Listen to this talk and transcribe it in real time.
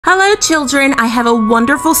Hello children, I have a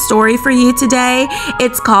wonderful story for you today.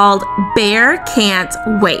 It's called Bear Can't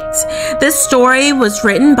Wait. This story was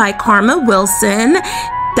written by Karma Wilson.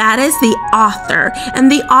 That is the author,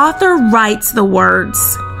 and the author writes the words.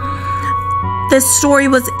 This story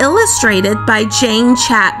was illustrated by Jane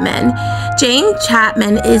Chapman. Jane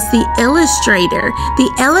Chapman is the illustrator.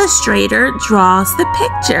 The illustrator draws the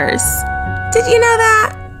pictures. Did you know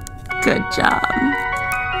that? Good job.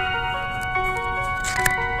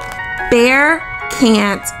 Bear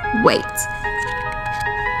Can't Wait.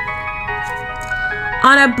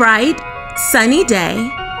 On a bright, sunny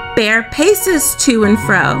day, Bear paces to and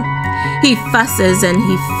fro. He fusses and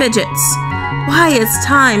he fidgets. Why is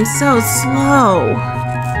time so slow?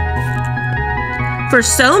 For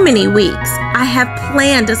so many weeks, I have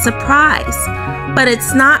planned a surprise, but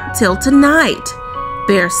it's not till tonight,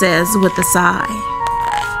 Bear says with a sigh.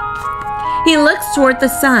 He looks toward the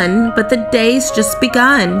sun, but the day's just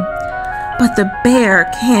begun. But the bear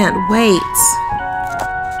can't wait.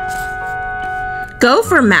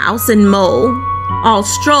 Gopher, Mouse, and Mole all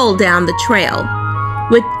stroll down the trail,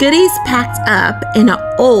 with goodies packed up in an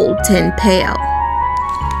old tin pail.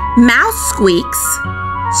 Mouse squeaks,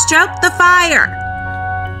 "Stroke the fire.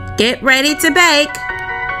 Get ready to bake."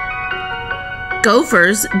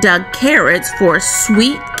 Gophers dug carrots for a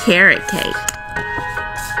sweet carrot cake.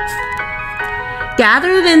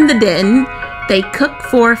 Gathered in the den, they cook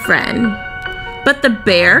for a friend, but the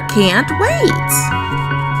bear can't wait.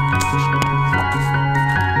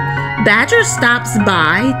 Badger stops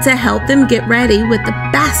by to help them get ready with a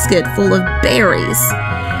basket full of berries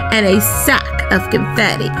and a sack of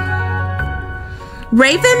confetti.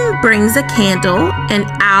 Raven brings a candle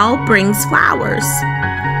and Owl brings flowers.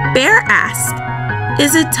 Bear asks,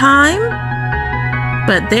 "Is it time?"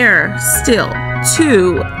 But there are still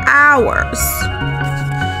 2 hours.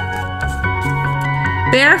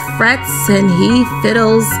 Bear frets and he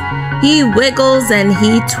fiddles, he wiggles and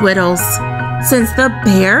he twiddles, since the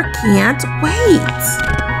bear can't wait.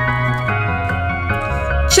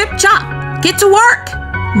 "Chip chop, get to work,"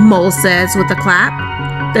 Mole says with a clap.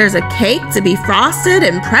 "There's a cake to be frosted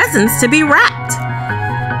and presents to be wrapped."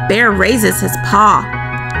 Bear raises his paw.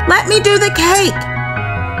 "Let me do the cake."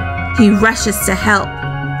 He rushes to help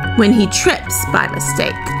when he trips by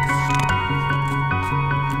mistake.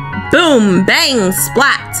 Boom, bang,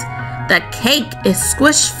 splat! The cake is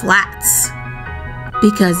squished flat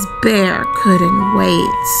because Bear couldn't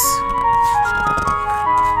wait.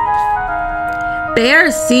 Bear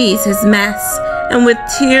sees his mess, and with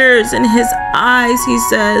tears in his eyes he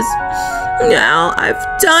says, "Now I've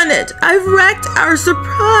done it. I've wrecked our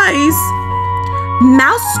surprise."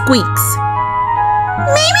 Mouse squeaks,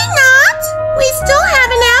 "Maybe not. We still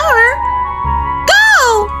have an hour.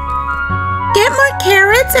 Go! Get more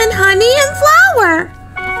carrots and honey and flour."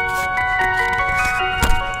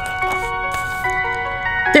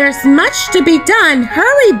 "There's much to be done.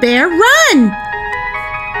 Hurry, Bear, run!"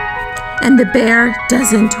 And the bear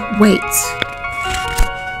doesn't wait.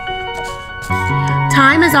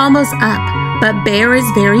 Time is almost up, but Bear is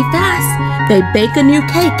very fast. They bake a new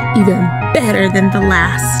cake even better than the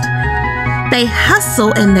last. They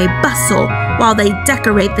hustle and they bustle while they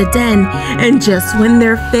decorate the den, and just when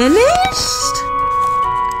they're finished,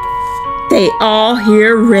 they all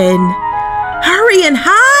hear Wren. "Hurry and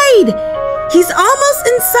hide! He's almost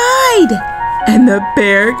inside!" And the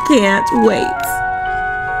bear can't wait.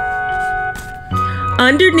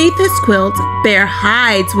 Underneath his quilt, Bear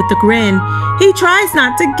hides with a grin. He tries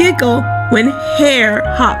not to giggle when Hare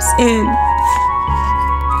hops in.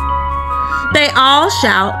 They all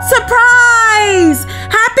shout, "Surprise!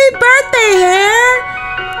 Happy birthday, Hare!"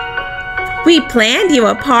 "We planned you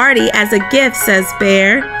a party as a gift," says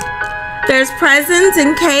Bear. "There's presents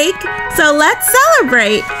and cake, so let's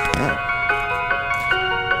celebrate."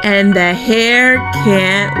 And the hare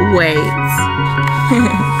can't wait.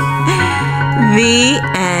 The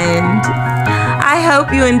end. I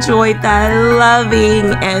hope you enjoyed that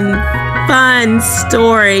loving and fun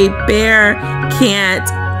story, Bear Can't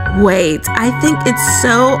Wait. I think it's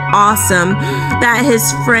so awesome that his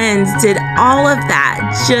friends did all of that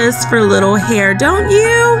just for little Hare, don't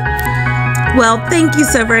you? Well, thank you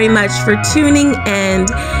so very much for tuning in,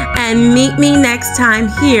 and meet me next time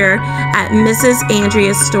here at Mrs.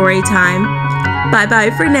 Andrea's Storytime.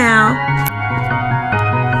 Bye-bye for now.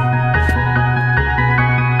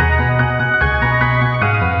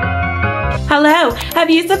 Hello, have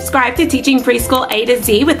you subscribed to Teaching Preschool A to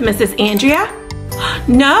Z with Mrs. Andrea?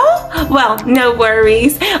 No? Well, no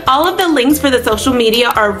worries. All of the links for the social media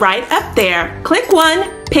are right up there. Click one,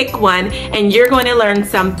 pick one, and you're going to learn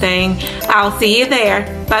something. I'll see you there.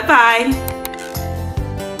 Bye-bye.